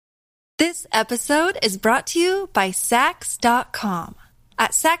This episode is brought to you by Sax.com.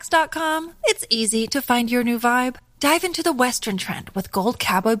 At Sax.com, it's easy to find your new vibe. Dive into the Western trend with gold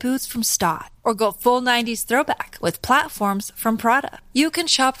cowboy boots from Stott, or go full 90s throwback with platforms from Prada. You can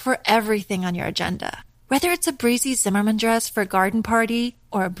shop for everything on your agenda, whether it's a breezy Zimmermann dress for a garden party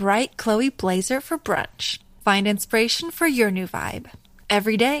or a bright Chloe blazer for brunch. Find inspiration for your new vibe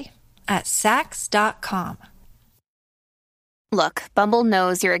every day at Sax.com. Look, Bumble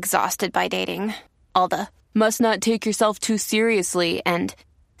knows you're exhausted by dating. All the, must not take yourself too seriously, and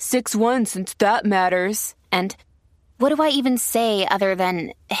 6'1" since that matters, and what do I even say other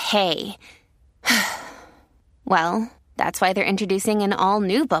than, hey? Well, that's why they're introducing an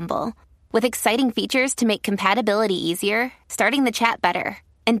all-new Bumble, with exciting features to make compatibility easier, starting the chat better,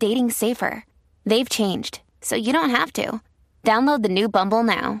 and dating safer. They've changed, so you don't have to. Download the new Bumble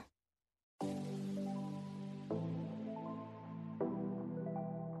now.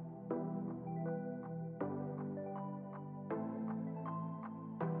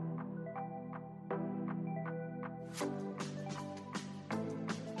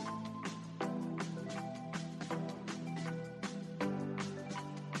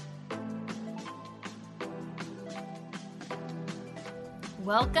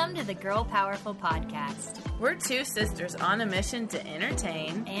 Welcome to the Girl Powerful Podcast. We're two sisters on a mission to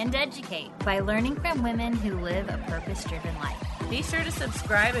entertain and educate by learning from women who live a purpose-driven life. Be sure to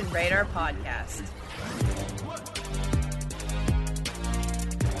subscribe and rate our podcast.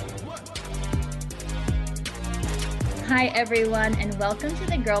 Hi, everyone, and welcome to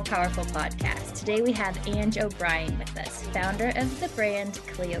the Girl Powerful Podcast. Today we have Ange O'Brien with us, founder of the brand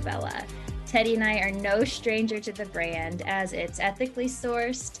Cleobella. Teddy and I are no stranger to the brand, as it's ethically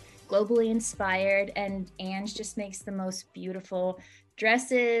sourced, globally inspired, and Ange just makes the most beautiful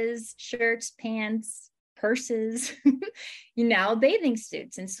dresses, shirts, pants, purses, bathing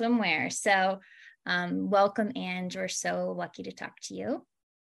suits and swimwear. So welcome, Ange. We're so lucky to talk to you.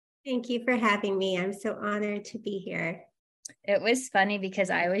 Thank you for having me. I'm so honored to be here. It was funny because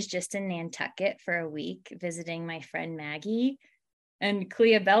I was just in Nantucket for a week visiting my friend Maggie, and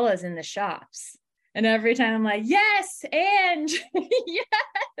Cleobella's in the shops. And every time I'm like, yes, Ange, yes.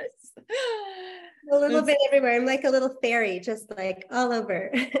 A little bit everywhere. I'm like a little fairy, just like all over.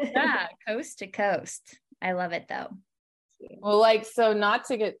 Yeah, coast to coast. I love it though. Well, so not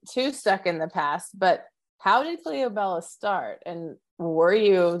to get too stuck in the past, but how did Cleobella start? And were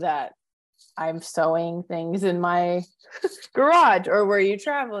you that I'm sewing things in my garage, or were you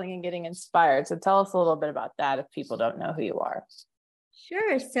traveling and getting inspired? So tell us a little bit about that if people don't know who you are.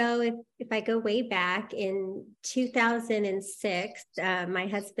 Sure. So if I go way back in 2006, my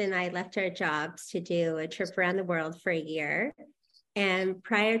husband and I left our jobs to do a trip around the world for a year. And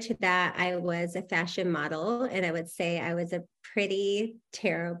prior to that, I was a fashion model, and I would say I was a pretty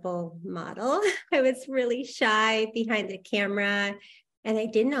terrible model. I was really shy behind the camera, and I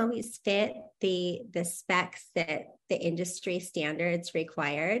didn't always fit the specs that the industry standards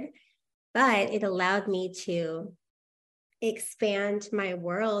required, but it allowed me to expand my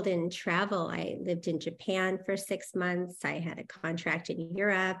world and travel. I lived in Japan for 6 months. I had a contract in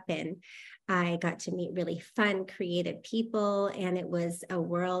Europe, and I got to meet really fun, creative people. And it was a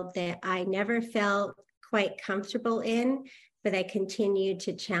world that I never felt quite comfortable in, but I continued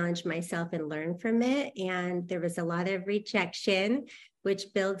to challenge myself and learn from it. And there was a lot of rejection, which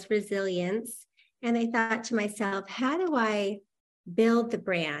builds resilience. And I thought to myself, how do I build the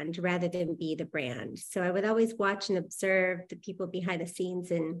brand rather than be the brand? So I would always watch and observe the people behind the scenes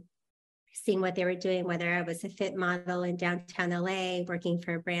and seeing what they were doing, whether I was a fit model in downtown LA, working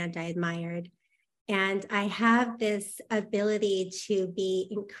for a brand I admired. And I have this ability to be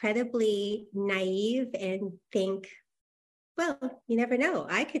incredibly naive and think, well, you never know.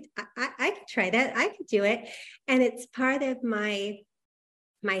 I could try that. I could do it. And it's part of my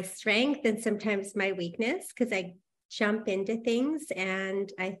strength and sometimes my weakness, because I jump into things and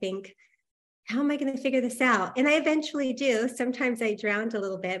I think, how am I going to figure this out? And I eventually do. Sometimes I drowned a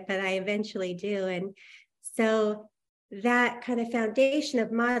little bit, but I eventually do. And so that kind of foundation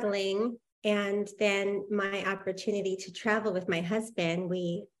of modeling, and then my opportunity to travel with my husband,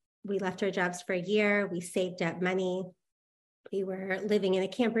 we left our jobs for a year. We saved up money. We were living in a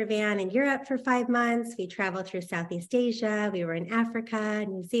camper van in Europe for 5 months. We traveled through Southeast Asia. We were in Africa,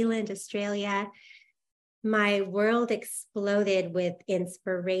 New Zealand, Australia. My world exploded with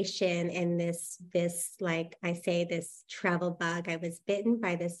inspiration and this, like I say, this travel bug. I was bitten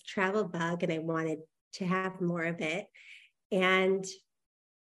by this travel bug and I wanted to have more of it. And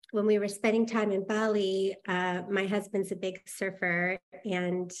when we were spending time in Bali, my husband's a big surfer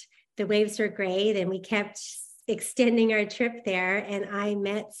and the waves were great. And we kept extending our trip there, and I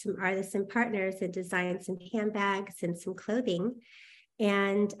met some artists and partners and designed some handbags and some clothing.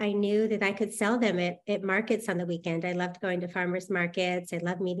 And I knew that I could sell them at markets on the weekend. I loved going to farmers markets. I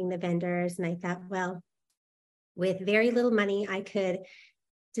loved meeting the vendors. And I thought, well, with very little money, I could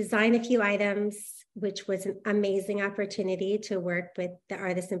design a few items, which was an amazing opportunity to work with the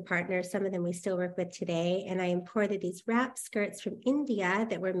artists and partners. Some of them we still work with today. And I imported these wrap skirts from India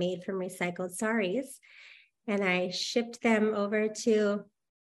that were made from recycled saris. And I shipped them over to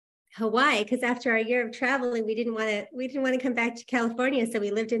Hawaii, because after our year of traveling, we didn't want to come back to California. So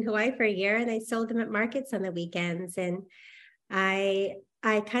we lived in Hawaii for a year, and I sold them at markets on the weekends. And I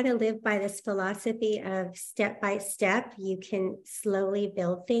kind of live by this philosophy of step by step, you can slowly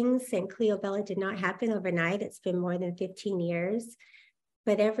build things. And Cleobella did not happen overnight. It's been more than 15 years.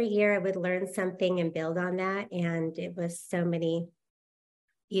 But every year I would learn something and build on that. And it was so many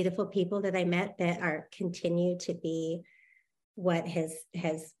beautiful people that I met that continue to be what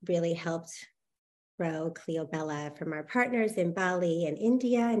has really helped grow Cleobella, from our partners in Bali and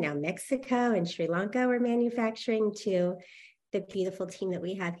India, and now Mexico and Sri Lanka we're manufacturing, to the beautiful team that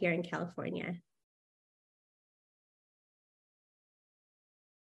we have here in California.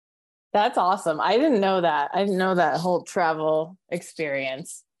 That's awesome. I didn't know that. I didn't know that whole travel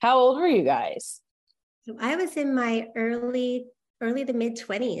experience. How old were you guys? So I was in my early to mid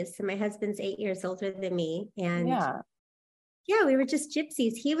 20s. So my husband's 8 years older than me. And yeah, we were just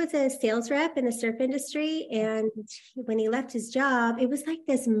gypsies. He was a sales rep in the surf industry. And when he left his job, it was like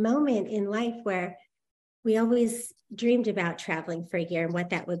this moment in life where we always dreamed about traveling for a year and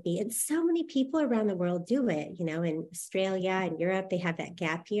what that would be. And so many people around the world do it, in Australia and Europe, they have that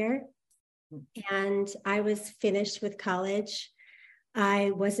gap year. And I was finished with college.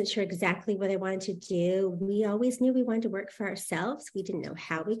 I wasn't sure exactly what I wanted to do. We always knew we wanted to work for ourselves. We didn't know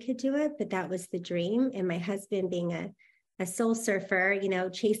how we could do it, but that was the dream. And my husband being a soul surfer,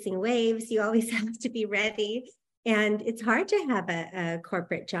 chasing waves, you always have to be ready. And it's hard to have a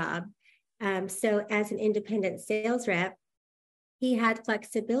corporate job. So as an independent sales rep, he had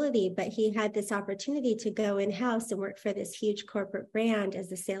flexibility, but he had this opportunity to go in-house and work for this huge corporate brand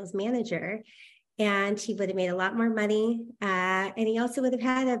as a sales manager. And he would have made a lot more money. And he also would have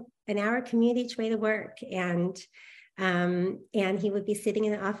had an hour commute each way to work. And he would be sitting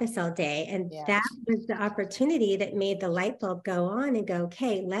in the office all day. And that was the opportunity that made the light bulb go on and go,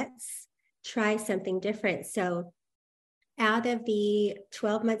 okay, let's try something different. So out of the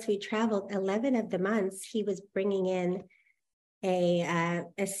 12 months we traveled, 11 of the months, he was bringing in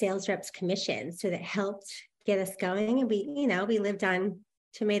a sales rep's commission. So that helped get us going. And we lived on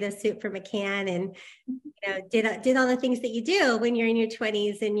tomato soup from a can, and did all the things that you do when you're in your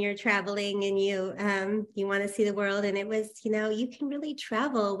 20s and you're traveling and you want to see the world. And it was, you can really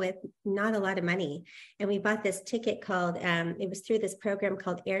travel with not a lot of money. And we bought this ticket called, it was through this program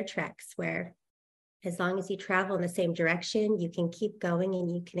called Air Treks, where as long as you travel in the same direction, you can keep going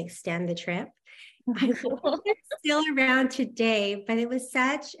and you can extend the trip. I think it's still around today, but it was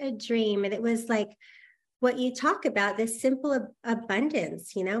such a dream. And it was like what you talk about, this simple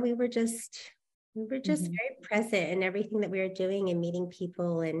abundance. We were just very present in everything that we were doing and meeting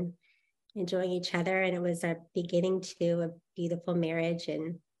people and enjoying each other. And it was a beginning to a beautiful marriage.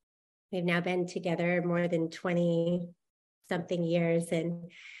 And we've now been together more than 20 something years. And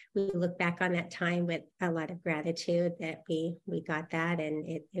we look back on that time with a lot of gratitude that we got that. And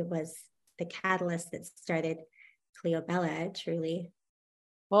it was the catalyst that started Cleobella, truly.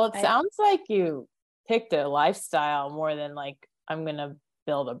 Well, it sounds like you picked a lifestyle more than like, I'm going to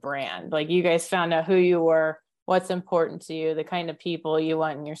build a brand. Like, you guys found out who you were, what's important to you, the kind of people you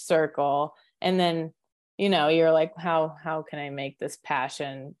want in your circle. And then, you're like, how can I make this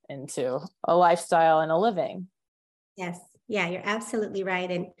passion into a lifestyle and a living? Yes. Yeah, you're absolutely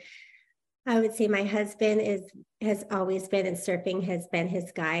right. And I would say my husband has always been, and surfing has been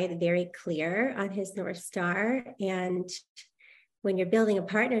his guide, very clear on his North Star. And when you're building a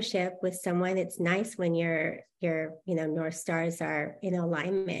partnership with someone, it's nice when your North Stars are in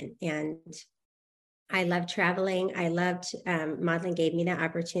alignment. And I love traveling. I loved modeling gave me the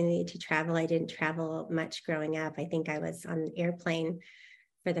opportunity to travel. I didn't travel much growing up. I think I was on an airplane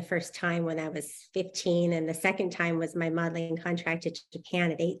for the first time when I was 15. And the second time was my modeling contract to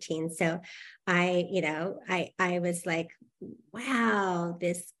Japan at 18. So I was like, wow,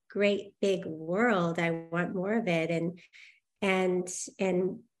 this great big world. I want more of it. And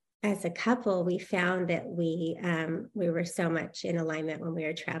as a couple, we found that we were so much in alignment when we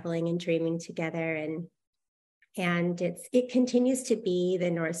were traveling and dreaming together. And it continues to be the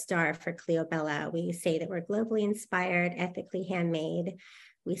North Star for Cleobella. We say that we're globally inspired, ethically handmade.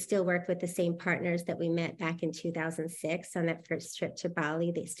 we still work with the same partners that we met back in 2006 on that first trip to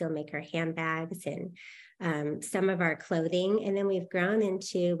Bali. They still make our handbags and some of our clothing. And then we've grown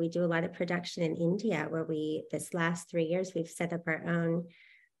into, we do a lot of production in India, where this last 3 years, we've set up our own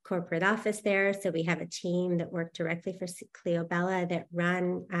corporate office there. So we have a team that work directly for Cleobella that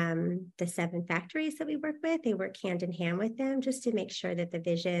run the 7 factories that we work with. They work hand in hand with them just to make sure that the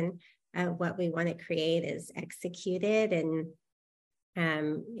vision of what we want to create is executed.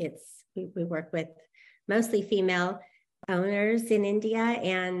 And we work with mostly female owners in India,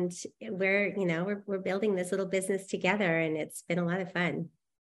 and we're building this little business together, and it's been a lot of fun.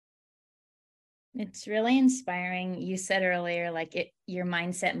 It's really inspiring. You said earlier, your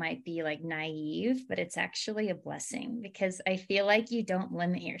mindset might be like naive, but it's actually a blessing, because I feel like you don't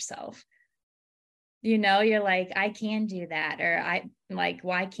limit yourself. You're like, I can do that, or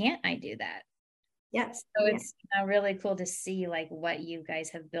why can't I do that? Yes. So it's really cool to see what you guys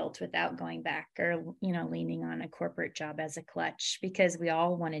have built without going back or, leaning on a corporate job as a clutch, because we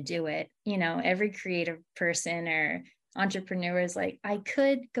all want to do it. Every creative person or entrepreneur is like, I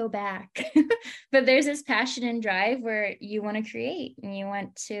could go back, but there's this passion and drive where you want to create, and you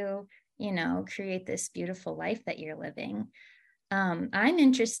want to, create this beautiful life that you're living. I'm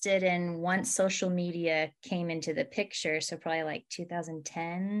interested in, once social media came into the picture, so probably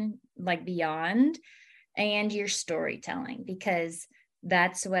 2010, beyond, and your storytelling, because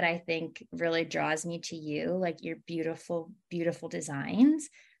that's what I think really draws me to you, your beautiful, beautiful designs,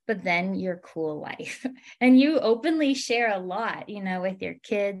 but then your cool life. And you openly share a lot, with your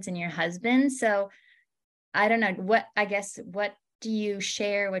kids and your husband. So I don't know what do you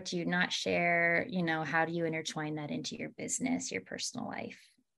share? What do you not share? How do you intertwine that into your business, your personal life?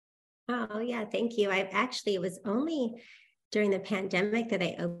 Oh, yeah. Thank you. It was only during the pandemic that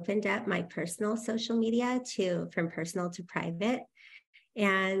I opened up my personal social media from personal to private.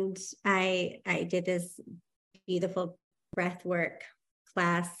 And I did this beautiful breath work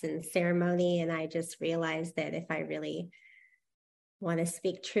class and ceremony. And I just realized that if I really want to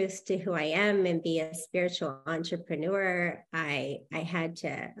speak truth to who I am and be a spiritual entrepreneur, I had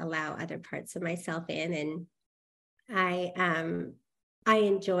to allow other parts of myself in. And I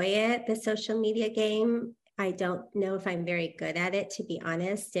enjoy it, the social media game. I don't know if I'm very good at it, to be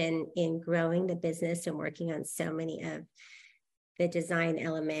honest, and in growing the business and working on so many of the design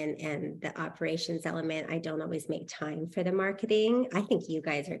element and the operations element. I don't always make time for the marketing. I think you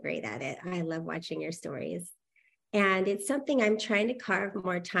guys are great at it. I love watching your stories. And it's something I'm trying to carve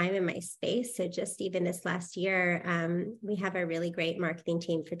more time in my space. So just even this last year, we have a really great marketing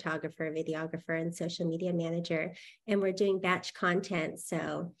team, photographer, videographer, and social media manager. And we're doing batch content.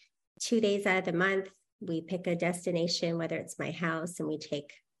 So 2 days out of the month, we pick a destination, whether it's my house, and we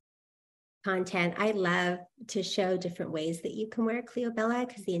take content. I love to show different ways that you can wear Cleobella,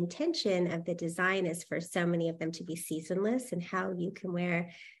 because the intention of the design is for so many of them to be seasonless, and how you can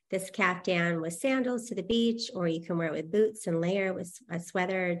wear this caftan with sandals to the beach, or you can wear it with boots and layer with a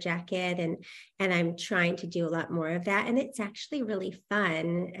sweater or jacket. And I'm trying to do a lot more of that. And it's actually really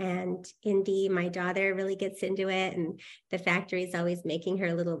fun. And Indy, my daughter, really gets into it. And the factory is always making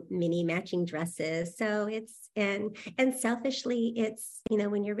her little mini matching dresses. So and selfishly, it's,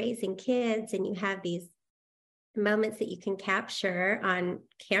 when you're raising kids and you have these moments that you can capture on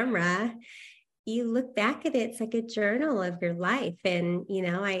camera, you look back at it, it's like a journal of your life. And,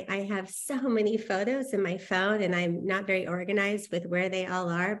 I have so many photos in my phone, and I'm not very organized with where they all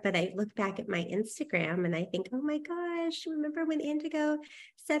are, but I look back at my Instagram and I think, oh my gosh, remember when Indigo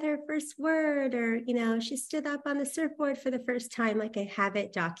said her first word, or, she stood up on the surfboard for the first time. I have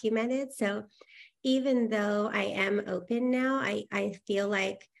it documented. So even though I am open now, I feel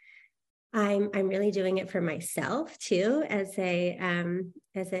like I'm really doing it for myself too, as a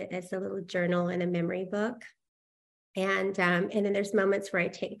little journal and a memory book. And then there's moments where I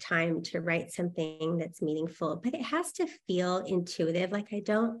take time to write something that's meaningful, but it has to feel intuitive. I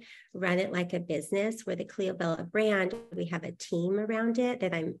don't run it like a business. Where the Cleobella brand, we have a team around it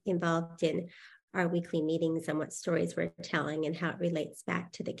that I'm involved in our weekly meetings on what stories we're telling and how it relates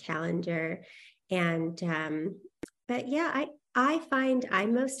back to the calendar. And but yeah, I find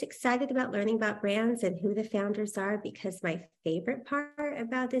I'm most excited about learning about brands and who the founders are, because my favorite part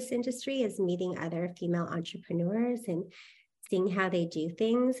about this industry is meeting other female entrepreneurs and seeing how they do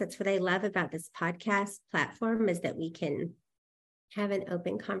things. That's what I love about this podcast platform, is that we can have an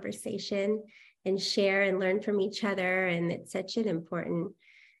open conversation and share and learn from each other. And it's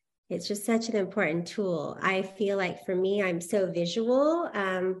just such an important tool. I feel like for me, I'm so visual,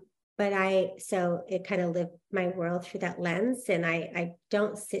 so it kind of lived my world through that lens. And I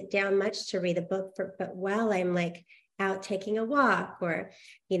don't sit down much to read a book, but while I'm out taking a walk or,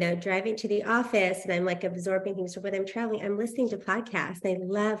 driving to the office, and I'm like absorbing things. Or when I'm traveling, I'm listening to podcasts. And I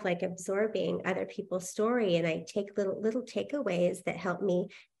love like absorbing other people's story. And I take little takeaways that help me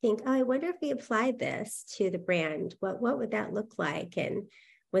think, oh, I wonder if we applied this to the brand, what would that look like? And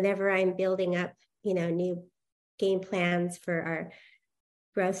whenever I'm building up, new game plans for our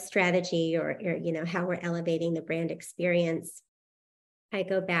growth strategy or how we're elevating the brand experience, I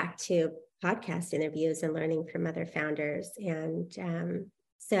go back to podcast interviews and learning from other founders. And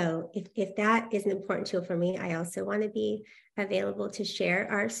so if that is an important tool for me, I also want to be available to share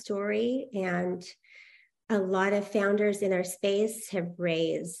our story. And a lot of founders in our space have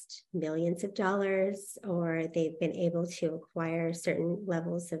raised millions of dollars, or they've been able to acquire certain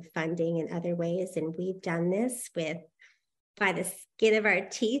levels of funding in other ways. And we've done this by the skin of our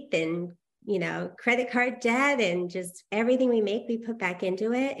teeth and, credit card debt, and just everything we make, we put back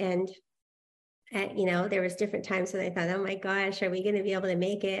into it. And there was different times when I thought, oh my gosh, are we going to be able to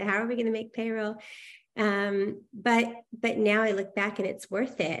make it? How are we going to make payroll? But now I look back and it's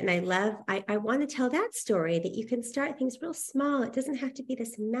worth it. And I want to tell that story, that you can start things real small. It doesn't have to be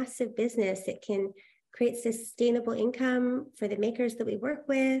this massive business. It can create sustainable income for the makers that we work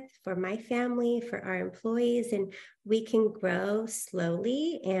with, for my family, for our employees, and we can grow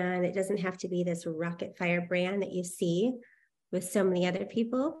slowly. And it doesn't have to be this rocket fire brand that you see with so many other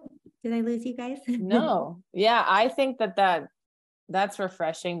people. Did I lose you guys? No. Yeah, I think that's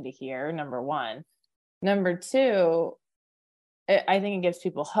refreshing to hear, number one. Number two, I think it gives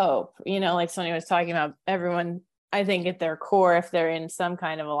people hope. Like Sonia was talking about, everyone, I think at their core, if they're in some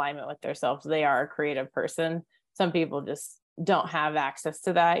kind of alignment with themselves, they are a creative person. Some people just don't have access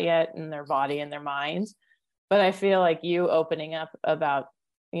to that yet in their body and their minds. But I feel like you opening up about,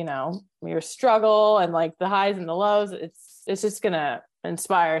 your struggle and like the highs and the lows, it's just going to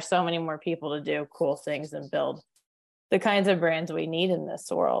inspire so many more people to do cool things and build the kinds of brands we need in this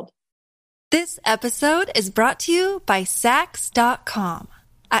world. This episode is brought to you by Saks.com.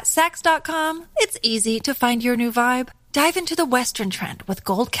 At Saks.com, it's easy to find your new vibe. Dive into the Western trend with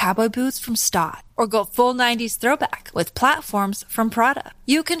gold cowboy boots from Stott, or go full 90s throwback with platforms from Prada.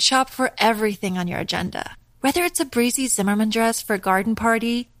 You can shop for everything on your agenda, whether it's a breezy Zimmermann dress for a garden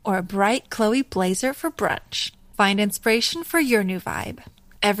party or a bright Chloe blazer for brunch. Find inspiration for your new vibe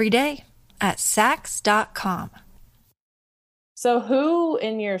every day at Saks.com. So who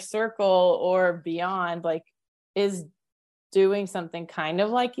in your circle or beyond, like, is doing something kind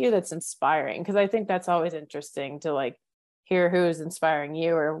of like you that's inspiring? Because I think that's always interesting to like hear who is inspiring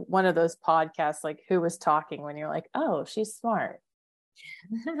you, or one of those podcasts, like who was talking when you're like, oh, she's smart.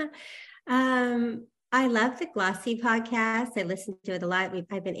 I love the Glossy podcast. I listen to it a lot.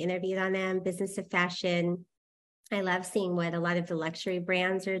 I've been interviewed on them. Business of Fashion. I love seeing what a lot of the luxury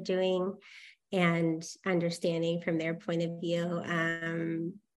brands are doing and understanding from their point of view.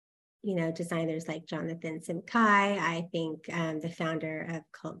 Designers like Jonathan Simkai. I think the founder of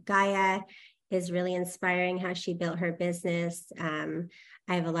Cult Gaia is really inspiring, how she built her business.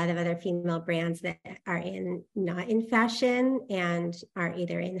 I have a lot of other female brands that are not in fashion and are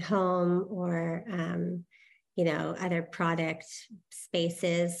either in home or, other product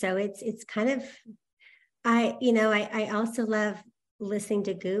spaces. So it's kind of, I also love listening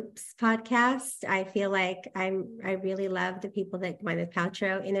to Goop's podcast. I feel like I really love the people that Gwyneth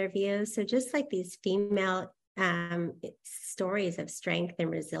Paltrow interviews. So just like these female stories of strength and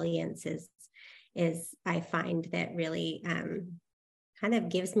resilience is I find that really kind of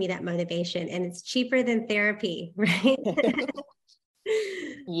gives me that motivation, and it's cheaper than therapy, right?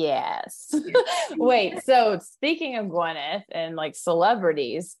 Yes. Wait, so speaking of Gwyneth and like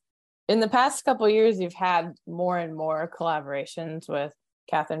celebrities, in the past couple of years, you've had more and more collaborations with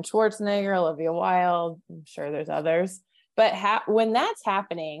Katherine Schwarzenegger, Olivia Wilde. I'm sure there's others. But when that's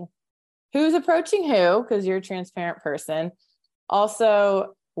happening, who's approaching who? Because you're a transparent person.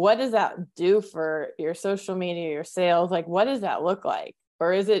 Also, what does that do for your social media, your sales? Like, what does that look like?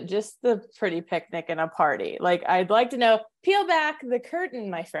 Or is it just the pretty picnic and a party? Like, I'd like to know, peel back the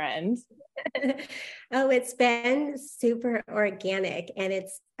curtain, my friend. Oh, it's been super organic. And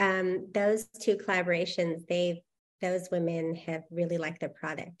it's those two collaborations, those women have really liked the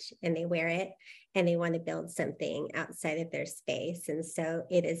product and they wear it and they want to build something outside of their space. And so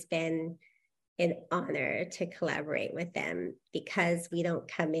it has been an honor to collaborate with them, because we don't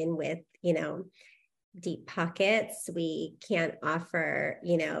come in with, deep pockets. We can't offer,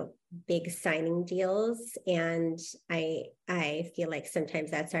 big signing deals. And I feel like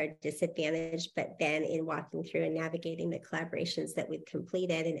sometimes that's our disadvantage. But then in walking through and navigating the collaborations that we've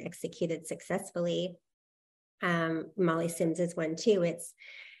completed and executed successfully, Molly Sims is one too. It's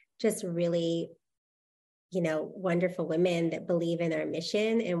just really wonderful women that believe in our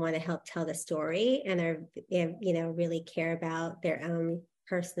mission and want to help tell the story and are, really care about their own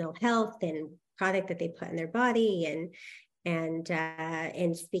personal health and product that they put in their body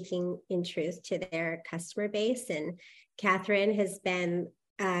and speaking in truth to their customer base. And Catherine has been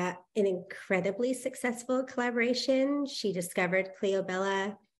an incredibly successful collaboration. She discovered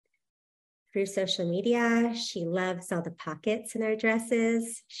Cleobella through social media. She loves all the pockets in our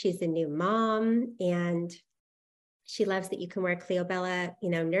dresses. She's a new mom, and she loves that you can wear Cleobella,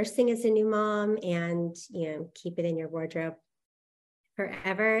 nursing as a new mom, and, keep it in your wardrobe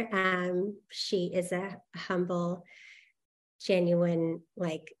forever. She is a humble, genuine,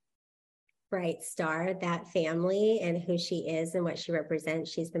 bright star, that family and who she is and what she represents.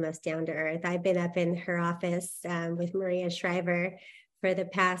 She's the most down to earth. I've been up in her office with Maria Shriver for the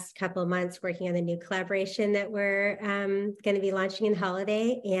past couple of months working on the new collaboration that we're going to be launching in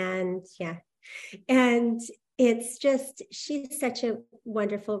holiday. And it's just, she's such a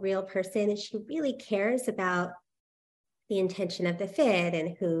wonderful, real person, and she really cares about the intention of the fit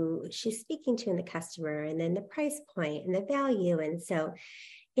and who she's speaking to in the customer, and then the price point and the value. And so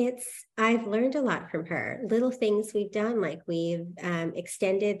I've learned a lot from her. Little things we've done, like we've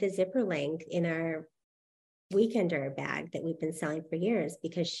extended the zipper length in our weekender bag that we've been selling for years,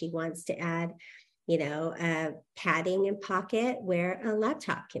 because she wants to add, a padding and pocket where a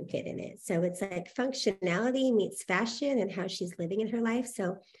laptop can fit in it. So it's like functionality meets fashion and how she's living in her life.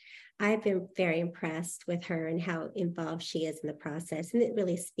 So I've been very impressed with her and how involved she is in the process. And it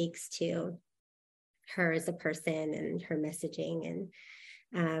really speaks to her as a person and her messaging.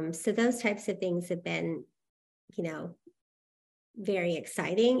 And so those types of things have been, very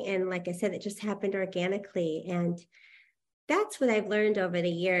exciting. And like I said, it just happened organically. And that's what I've learned over the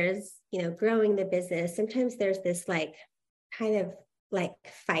years, growing the business. Sometimes there's this kind of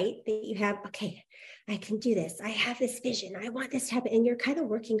fight that you have. Okay, I can do this. I have this vision. I want this to happen. And you're kind of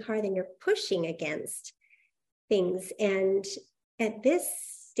working hard and you're pushing against things. And at this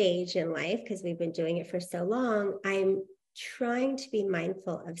stage in life, because we've been doing it for so long, I'm trying to be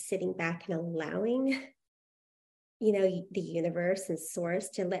mindful of sitting back and allowing the universe and source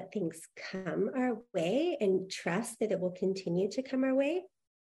to let things come our way and trust that it will continue to come our way.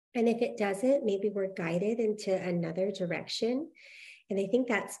 And if it doesn't, maybe we're guided into another direction. And I think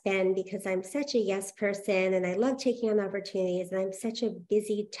that's been because I'm such a yes person and I love taking on opportunities, and I'm such a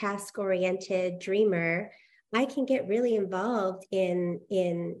busy, task-oriented dreamer. I can get really involved in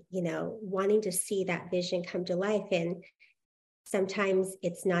wanting to see that vision come to life. And sometimes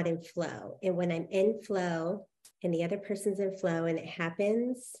it's not in flow. And when I'm in flow, and the other person's in flow and it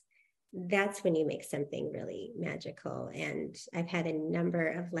happens, that's when you make something really magical. And I've had a number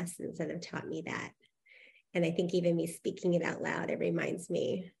of lessons that have taught me that. And I think even me speaking it out loud, it reminds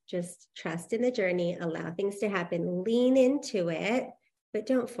me, just trust in the journey, allow things to happen, lean into it, but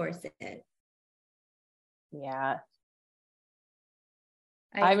don't force it. Yeah.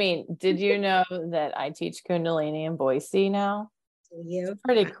 I mean, did you know that I teach Kundalini in Boise now? It's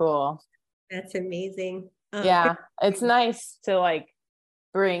pretty cool. That's amazing. Yeah, it's nice to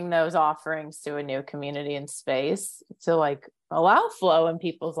bring those offerings to a new community and space to allow flow in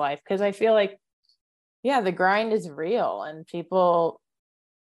people's life. Because I feel the grind is real, and people,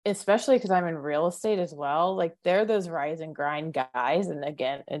 especially because I'm in real estate as well, they're those rise and grind guys. And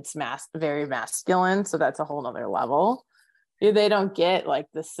again, it's very masculine. So that's a whole nother level. They don't get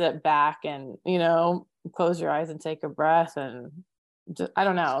the sit back and, close your eyes and take a breath. And just, I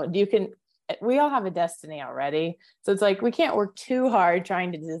don't know, we all have a destiny already. So it's we can't work too hard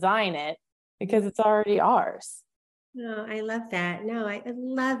trying to design it because it's already ours. No, I love that. No, I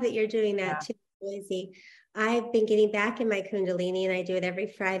love that you're doing that too, Lizzie. I've been getting back in my Kundalini, and I do it every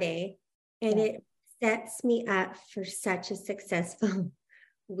Friday, and it sets me up for such a successful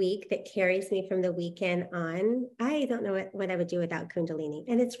week that carries me from the weekend on. I don't know what I would do without Kundalini.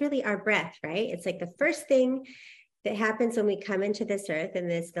 And it's really our breath, right? It's the first thing that happens when we come into this earth,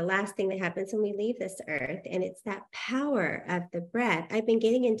 and it's the last thing that happens when we leave this earth. And it's that power of the breath. I've been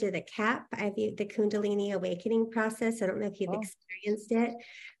getting into the the Kundalini awakening process. I don't know if you've experienced it,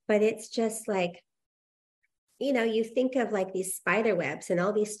 but it's just you think of these spider webs and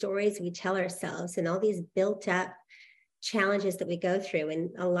all these stories we tell ourselves and all these built up challenges that we go through.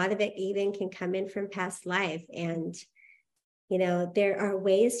 And a lot of it even can come in from past life. And there are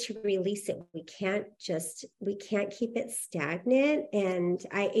ways to release it. We can't keep it stagnant. And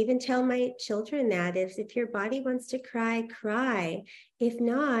I even tell my children that if your body wants to cry, cry. If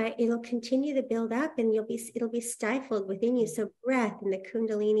not, it'll continue to build up and it'll be stifled within you. So breath and the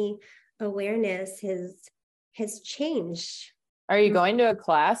Kundalini awareness has changed. Are you going to a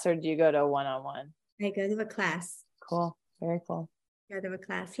class, or do you go to a one-on-one? I go to a class. Cool. Very cool. Go to a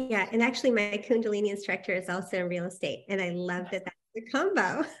class. Yeah. And actually my Kundalini instructor is also in real estate. And I love that that's the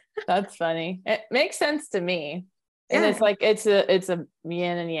combo. That's funny. It makes sense to me. And Yeah. it's like, it's a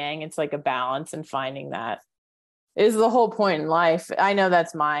yin and yang. It's like a balance, and finding that is the whole point in life. I know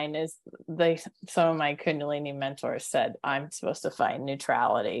that's mine, is some of my Kundalini mentors said I'm supposed to find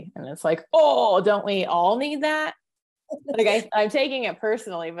neutrality. And it's like, oh, don't we all need that? Like I'm taking it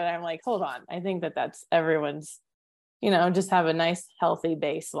personally, but I'm like, hold on. I think that's everyone's, just have a nice, healthy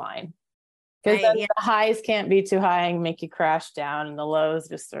baseline. Because the highs can't be too high and make you crash down, and the lows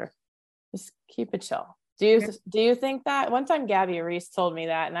just keep it chill. Do you think that? One time Gabby Reese told me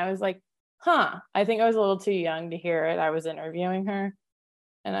that, and I was like, I think I was a little too young to hear it. I was interviewing her,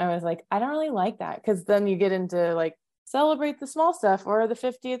 and I was like, I don't really like that, because then you get into like celebrate the small stuff or the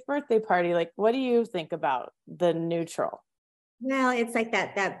 50th birthday party. Like, what do you think about the neutral? Well, it's like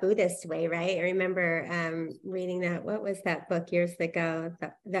that Buddhist way, right? I remember reading that. What was that book years ago?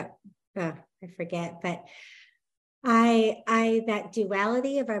 I forget, but that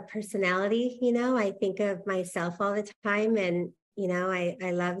duality of our personality, I think of myself all the time, and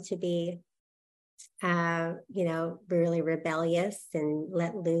I love to be really rebellious and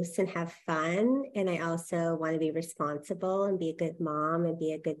let loose and have fun. And I also want to be responsible and be a good mom and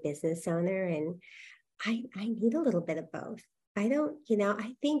be a good business owner. And I need a little bit of both. I don't,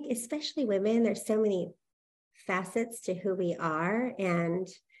 I think especially women, there's so many facets to who we are. And,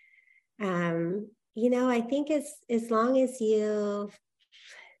 I think as long as you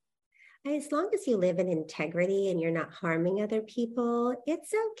live in integrity and you're not harming other people,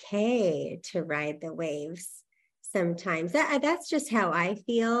 it's okay to ride the waves sometimes. That's just how I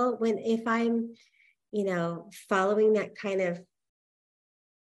feel if I'm, following that kind of,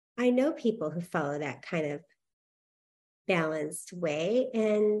 I know people who follow that kind of balanced way.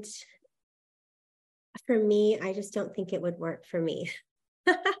 And for me, I just don't think it would work for me.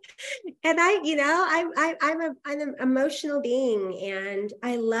 And I'm an emotional being, and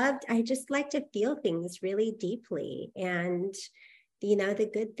I just like to feel things really deeply, and the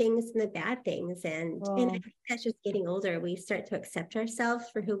good things and the bad things. And I think that's just getting older. We start to accept ourselves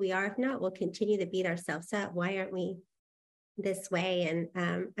for who we are. If not, we'll continue to beat ourselves up. Why aren't we this way?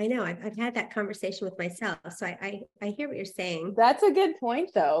 And I know I've had that conversation with myself. So I hear what you're saying. That's a good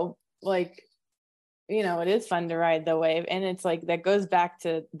point, though. Like, it is fun to ride the wave. And it's like, that goes back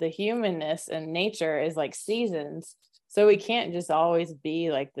to the humanness, and nature is like seasons. So we can't just always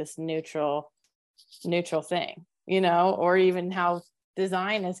be like this neutral thing, or even how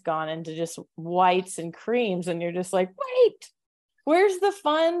design has gone into just whites and creams. And you're just like, wait, where's the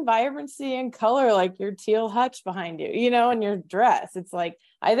fun, vibrancy, and color? Like your teal hutch behind you, and your dress. It's like,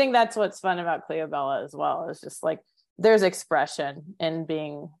 I think that's what's fun about Cleobella as well. It's just like, there's expression in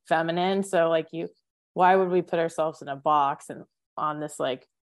being feminine. So like why would we put ourselves in a box and on this like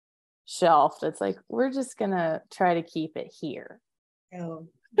shelf that's like, we're just gonna try to keep it here? No.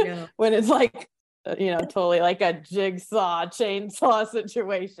 When it's like, totally like a jigsaw chainsaw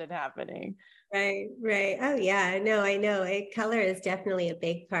situation happening. Right. Oh yeah, no, I know. Color is definitely a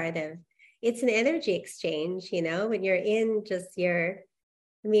big part of, it's an energy exchange, when you're in just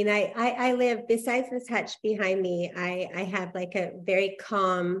I live, besides this hutch behind me, I have like a very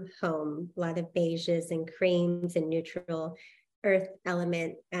calm home, a lot of beiges and creams and neutral earth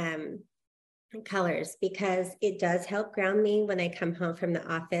element colors, because it does help ground me when I come home from the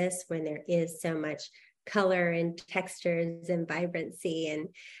office, when there is so much color and textures and vibrancy.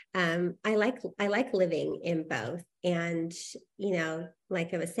 And I like living in both. And,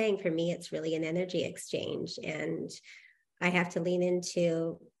 like I was saying, for me, it's really an energy exchange, and I have to lean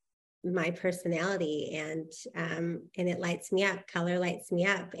into my personality, and it lights me up. Color lights me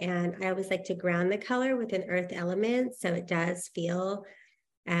up. And I always like to ground the color with an earth element, so it does feel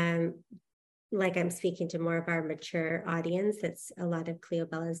like I'm speaking to more of our mature audience. That's a lot of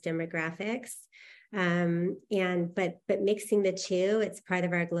Cleobella's demographics. But mixing the two, it's part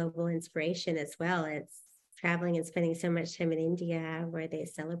of our global inspiration as well. It's traveling and spending so much time in India, where they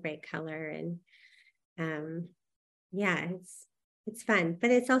celebrate color, and it's fun,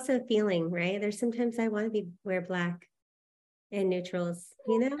 but it's also a feeling, right? There's sometimes I want to wear black and neutrals,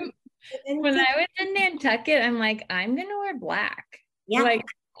 When I was in Nantucket, I'm like, I'm gonna wear black. Yeah.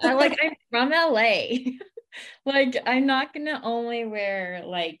 I'm from LA. Like, I'm not gonna only wear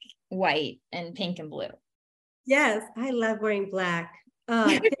like white and pink and blue. Yes, I love wearing black. Oh,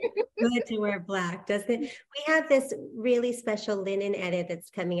 it feels good to wear black, doesn't it? We have this really special linen edit that's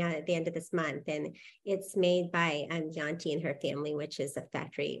coming out at the end of this month, and it's made by Yanti and her family, which is a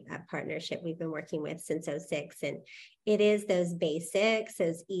factory partnership we've been working with since '06. And it is those basics,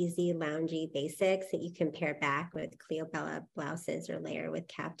 those easy, loungy basics that you can pair back with Cleobella blouses or layer with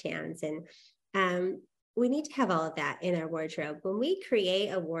caftans. And we need to have all of that in our wardrobe. When we create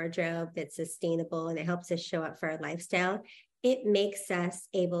a wardrobe that's sustainable and it helps us show up for our lifestyle, it makes us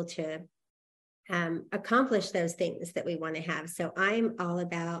able to accomplish those things that we want to have. So I'm all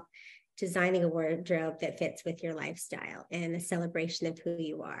about designing a wardrobe that fits with your lifestyle and a celebration of who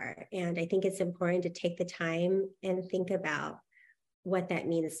you are. And I think it's important to take the time and think about what that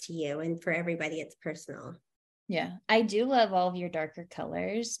means to you. And for everybody, it's personal. Yeah, I do love all of your darker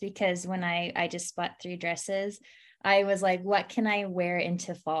colors, because when I just bought 3 dresses, I was like, what can I wear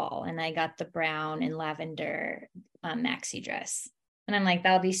into fall? And I got the brown and lavender maxi dress. And I'm like,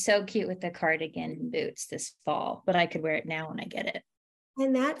 that'll be so cute with the cardigan and boots this fall, but I could wear it now when I get it.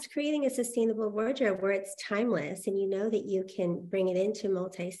 And that's creating a sustainable wardrobe where it's timeless, and you know that you can bring it into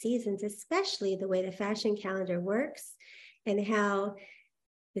multi-seasons, especially the way the fashion calendar works and how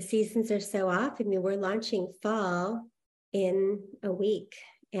the seasons are so off. I mean, we're launching fall in a week,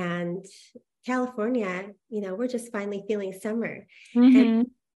 and California, we're just finally feeling summer. Mm-hmm. And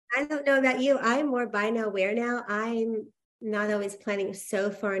I don't know about you. I'm more buy now, wear now. I'm not always planning so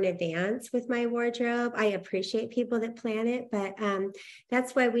far in advance with my wardrobe. I appreciate people that plan it, but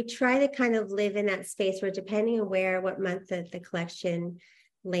that's why we try to kind of live in that space where, depending on what month the collection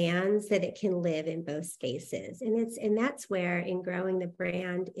lands, that it can live in both spaces. And that's where, in growing the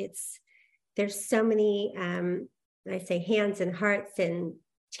brand, there's so many, I say, hands and hearts and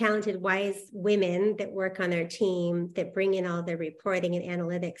talented, wise women that work on our team that bring in all the reporting and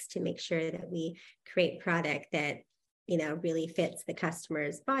analytics to make sure that we create product that, really fits the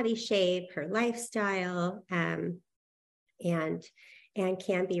customer's body shape, her lifestyle, and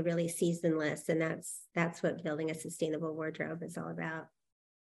can be really seasonless. And that's what building a sustainable wardrobe is all about.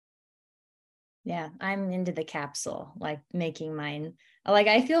 Yeah, I'm into the capsule, like making mine. Like,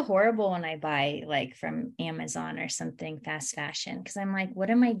 I feel horrible when I buy like from Amazon or something fast fashion, because I'm like, what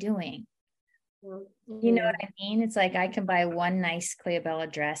am I doing? Mm-hmm. You know what I mean? It's like I can buy one nice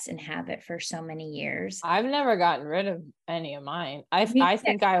Cleobella dress and have it for so many years. I've never gotten rid of any of mine. I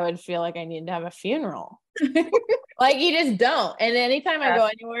think I would feel like I need to have a funeral. Like, you just don't. And anytime I go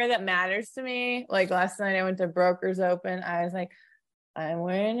anywhere that matters to me, like last night I went to Broker's Open, I was like, I'm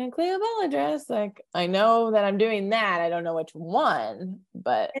wearing a Cleobella dress. Like, I know that I'm doing that. I don't know which one,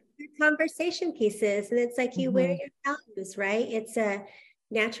 but it's conversation pieces. And it's like you wear your values, right? It's a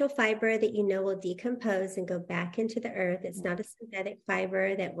natural fiber that will decompose and go back into the earth. It's not a synthetic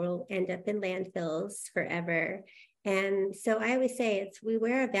fiber that will end up in landfills forever. And so I always say we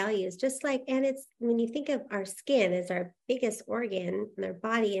wear our values, just like, and it's, when you think of our skin as our biggest organ in our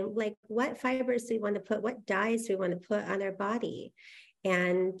body, and like, what fibers do we want to put, what dyes do we want to put on our body?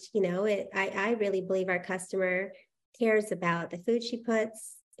 And, I really believe our customer cares about the food she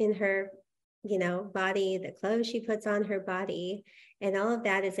puts in her, body, the clothes she puts on her body, and all of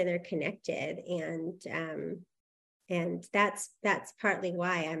that is interconnected. And that's partly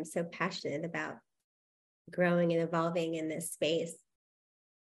why I'm so passionate about growing and evolving in this space.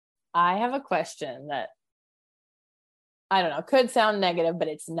 I have a question that, I don't know, could sound negative, but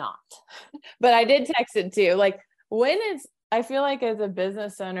it's not. But I did text it too. Like, I feel like as a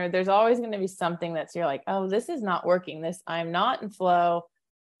business owner, there's always going to be something you're like, oh, this is not working. I'm not in flow.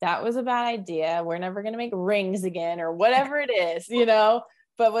 That was a bad idea. We're never going to make rings again, or whatever it is,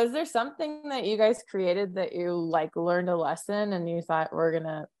 But was there something that you guys created that you like learned a lesson and you thought we're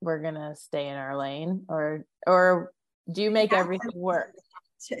gonna stay in our lane, or do you make everything work?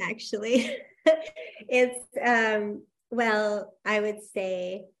 Actually, it's well, I would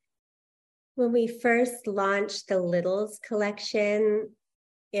say when we first launched the Littles collection,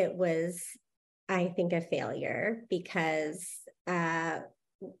 it was, I think, a failure because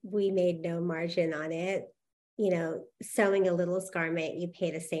we made no margin on it. Sewing a Littles garment, you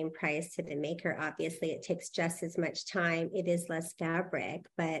pay the same price to the maker. Obviously, it takes just as much time. It is less fabric,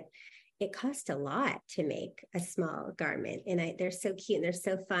 but it costs a lot to make a small garment. And they're so cute and they're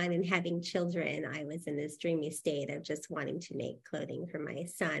so fun. And having children, I was in this dreamy state of just wanting to make clothing for my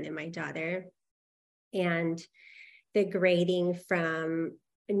son and my daughter. And the grading from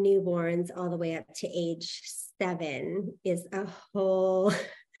newborns all the way up to age 7 is a whole...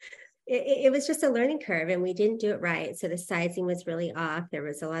 It was just a learning curve, and we didn't do it right. So the sizing was really off. There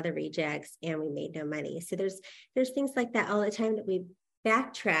was a lot of rejects, and we made no money. So there's things like that all the time that we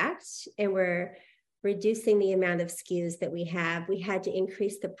backtracked, and we're reducing the amount of SKUs that we have. We had to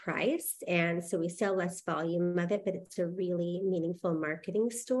increase the price. And so we sell less volume of it, but it's a really meaningful marketing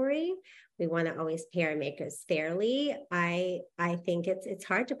story. We want to always pay our makers fairly. I think it's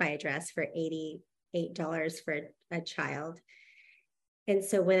hard to buy a dress for $88 for a child. And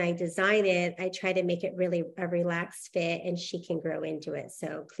so when I design it, I try to make it really a relaxed fit and she can grow into it.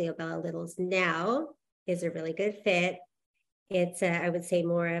 So Cleobella Littles now is a really good fit. It's I would say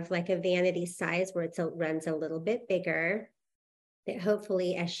more of like a vanity size where it runs a little bit bigger, that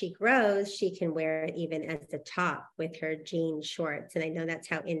hopefully as she grows, she can wear it even as a top with her jean shorts. And I know that's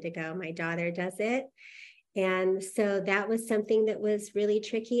how Indigo, my daughter, does it. And so that was something that was really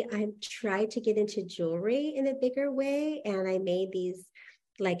tricky. I tried to get into jewelry in a bigger way. And I made these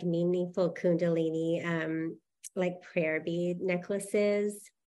like meaningful Kundalini, like prayer bead necklaces.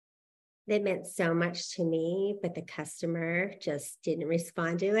 That meant so much to me, but the customer just didn't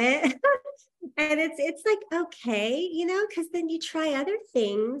respond to it. And it's like, okay, because then you try other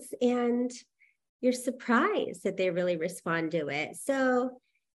things and you're surprised that they really respond to it. So,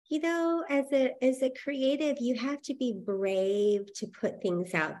 as a creative, you have to be brave to put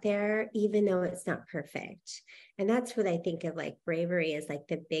things out there, even though it's not perfect. And that's what I think of, like bravery is like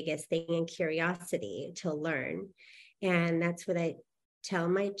the biggest thing, and curiosity to learn. And that's what I tell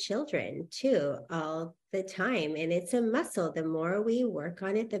my children too all the time. And it's a muscle. The more we work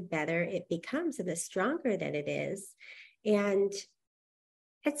on it, the better it becomes and the stronger that it is. And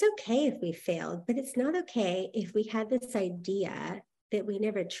it's okay if we failed, but it's not okay if we had this idea that we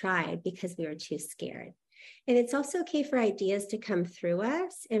never tried because we were too scared. And it's also okay for ideas to come through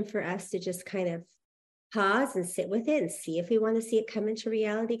us and for us to just kind of pause and sit with it and see if we want to see it come into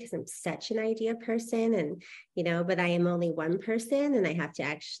reality, because I'm such an idea person and, but I am only one person and I have to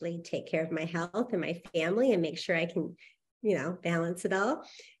actually take care of my health and my family and make sure I can, balance it all.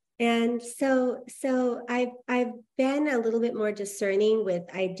 And so I've been a little bit more discerning with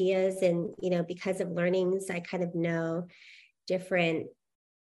ideas and, because of learnings, I kind of know different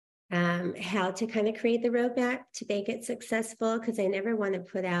how to kind of create the roadmap to make it successful, because I never want to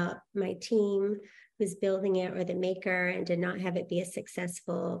put out my team who's building it or the maker and to not have it be a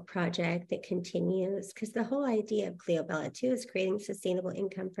successful project that continues, because the whole idea of Cleobella too is creating sustainable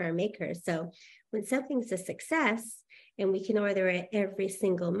income for our makers. So when something's a success and we can order it every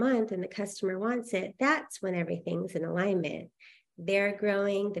single month and the customer wants it, that's when everything's in alignment. They're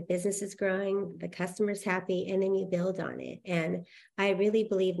growing, the business is growing, the customer's happy, and then you build on it. And I really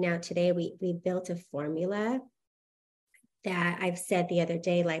believe now today we built a formula that I've said the other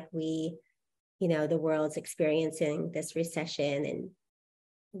day, like the world's experiencing this recession and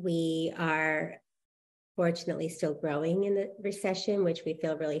we are fortunately still growing in the recession, which we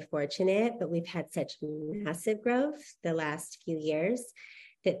feel really fortunate, but we've had such massive growth the last few years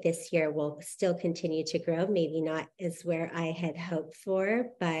that this year will still continue to grow, maybe not as where I had hoped for,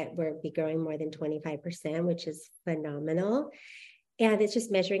 but we'll be growing more than 25%, which is phenomenal. And it's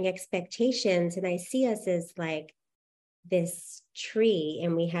just measuring expectations. And I see us as like this tree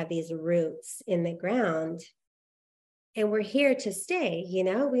and we have these roots in the ground and we're here to stay.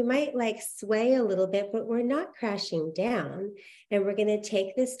 We might like sway a little bit, but we're not crashing down. And we're going to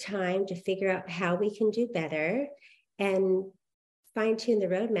take this time to figure out how we can do better and fine tune the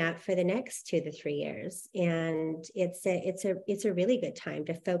roadmap for the next 2 to 3 years. And it's a really good time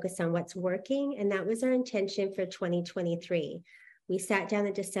to focus on what's working. And that was our intention for 2023. We sat down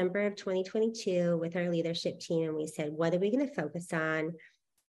in December of 2022 with our leadership team and we said, what are we going to focus on?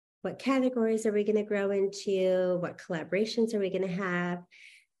 What categories are we going to grow into? What collaborations are we going to have?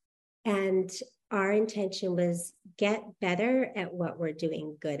 And our intention was get better at what we're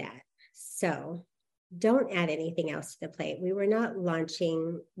doing good at. So don't add anything else to the plate. We were not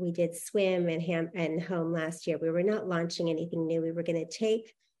launching, we did swim and home last year. We were not launching anything new. We were going to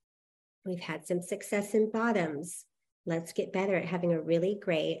we've had some success in bottoms. Let's get better at having a really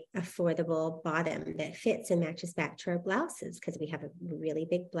great, affordable bottom that fits and matches back to our blouses, because we have a really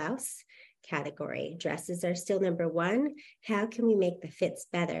big blouse category. Dresses are still number one. How can we make the fits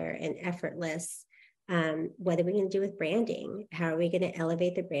better and effortless? What are we going to do with branding? How are we going to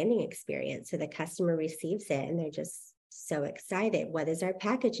elevate the branding experience so the customer receives it and they're just so excited? What does our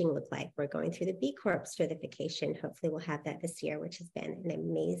packaging look like? We're going through the B Corp certification. Hopefully we'll have that this year, which has been an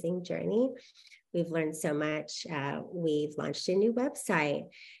amazing journey. We've learned so much. We've launched a new website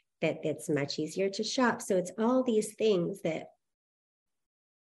that's much easier to shop. So it's all these things that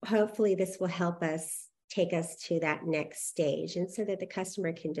hopefully this will help us take us to that next stage, and so that the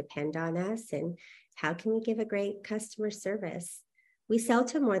customer can depend on us. And how can we give a great customer service? We sell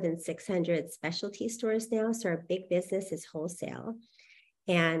to more than 600 specialty stores now. So our big business is wholesale.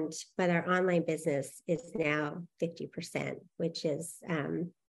 But our online business is now 50%, which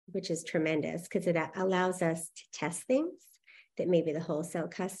is tremendous because it allows us to test things that maybe the wholesale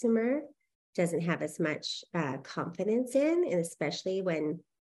customer doesn't have as much confidence in. And especially when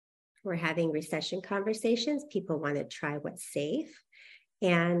we're having recession conversations, people want to try what's safe.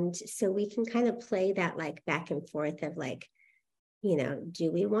 And so we can kind of play that like back and forth of like,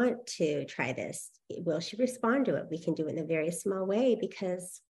 do we want to try this? Will she respond to it? We can do it in a very small way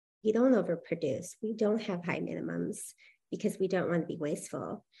because we don't overproduce. We don't have high minimums because we don't want to be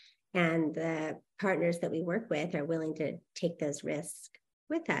wasteful. And the partners that we work with are willing to take those risks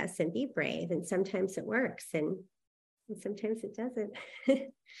with us and be brave. And sometimes it works and sometimes it doesn't.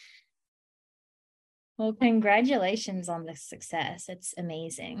 Well, congratulations on the success. It's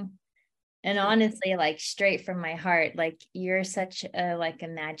amazing. And honestly, like straight from my heart, like you're such a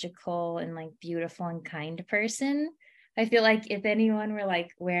magical and like beautiful and kind person. I feel like if anyone were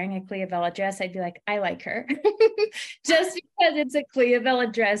like wearing a Cleobella dress, I'd be like, I like her just because it's a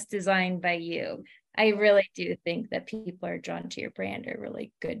Cleobella dress designed by you. I really do think that people are drawn to your brand are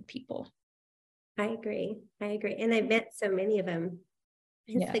really good people. I agree. And I've met so many of them.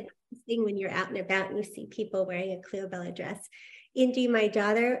 It's the thing when you're out and about and you see people wearing a Cleobella dress. Indy, my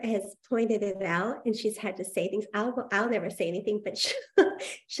daughter, has pointed it out and she's had to say things. I'll never say anything, but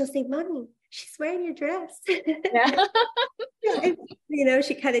she'll say, Mommy, she's wearing your dress. Yeah.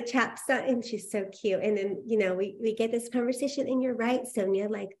 She kind of taps on and she's so cute. And then, we get this conversation and you're right, Sonia,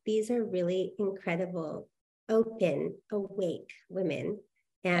 like these are really incredible, open, awake women.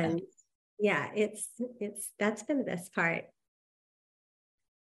 And that's been the best part.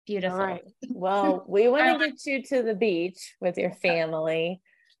 Beautiful. All right. Well, we want to get you to the beach with your family.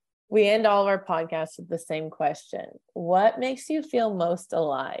 We end all of our podcasts with the same question. What makes you feel most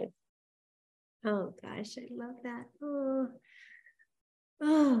alive? Oh gosh, I love that.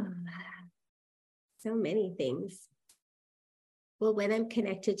 Oh, so many things. Well, when I'm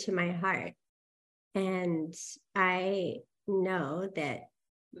connected to my heart, and I know that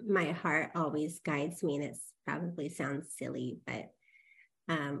my heart always guides me, and it probably sounds silly, but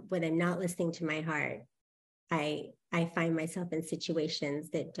when I'm not listening to my heart, I find myself in situations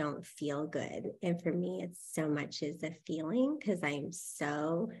that don't feel good. And for me, it's so much as a feeling because I'm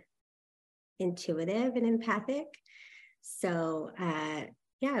so intuitive and empathic. So I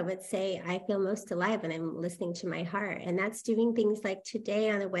would say I feel most alive when I'm listening to my heart. And that's doing things like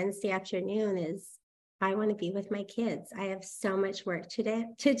today on a Wednesday afternoon is I want to be with my kids. I have so much work today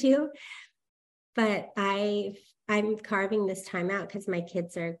to do, but I'm carving this time out because my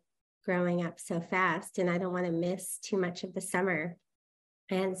kids are growing up so fast and I don't want to miss too much of the summer.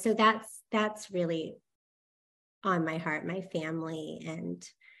 And so that's really on my heart, my family and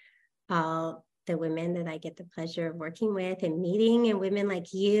all the women that I get the pleasure of working with and meeting, and women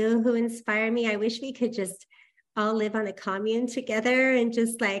like you who inspire me. I wish we could just all live on a commune together and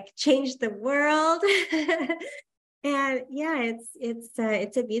just like change the world. And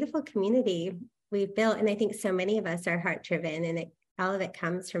it's a beautiful community we've built. And I think so many of us are heart driven and all of it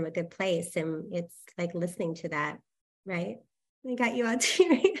comes from a good place. And it's like listening to that, right? I got you all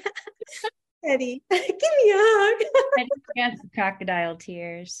teary. Eddie, give me a hug. I got some crocodile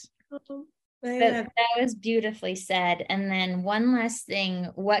tears. That was beautifully said. And then one last thing,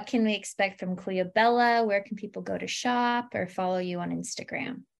 what can we expect from Cleobella? Where can people go to shop or follow you on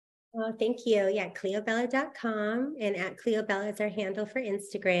Instagram? Oh, thank you. Yeah, Cleobella.com and @Cleobella is our handle for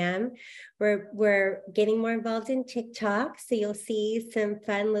Instagram. We're getting more involved in TikTok, so you'll see some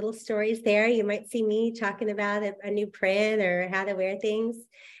fun little stories there. You might see me talking about a new print or how to wear things.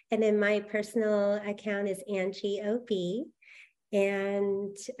 And then my personal account is Ange OB.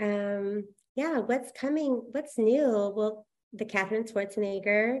 And what's coming? What's new? Well, the Catherine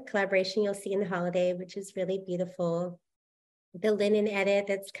Schwarzenegger collaboration you'll see in the holiday, which is really beautiful. The linen edit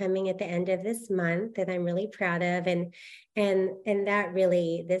that's coming at the end of this month that I'm really proud of. And that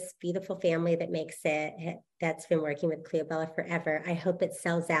really, this beautiful family that makes it, that's been working with Cleobella forever. I hope it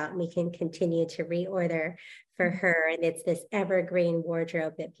sells out and we can continue to reorder for her. And it's this evergreen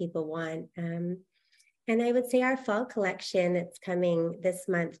wardrobe that people want. And I would say our fall collection that's coming this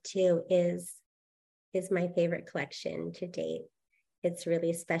month too is my favorite collection to date. It's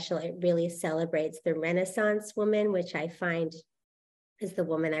really special. It really celebrates the Renaissance woman, which I find is the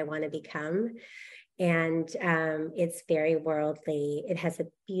woman I want to become. And it's very worldly. It has a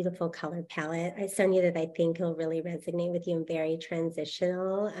beautiful color palette. Sonia, that I think will really resonate with you and very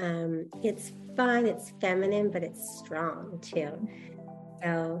transitional. It's fun, it's feminine, but it's strong too.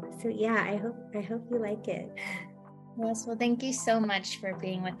 So yeah, I hope you like it. Yes, well, thank you so much for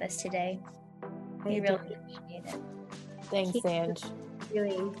being with us today. We really appreciate it. Thanks, Ange.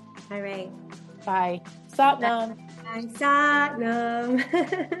 doing. All right. Bye. Satnam. Bye. Satnam.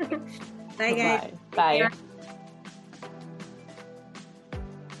 Bye, guys. Bye.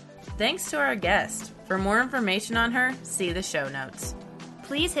 Thanks to our guest. For more information on her, see the show notes.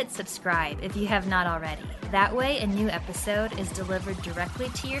 Please hit subscribe if you have not already. That way, a new episode is delivered directly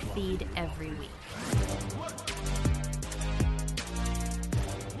to your feed every week.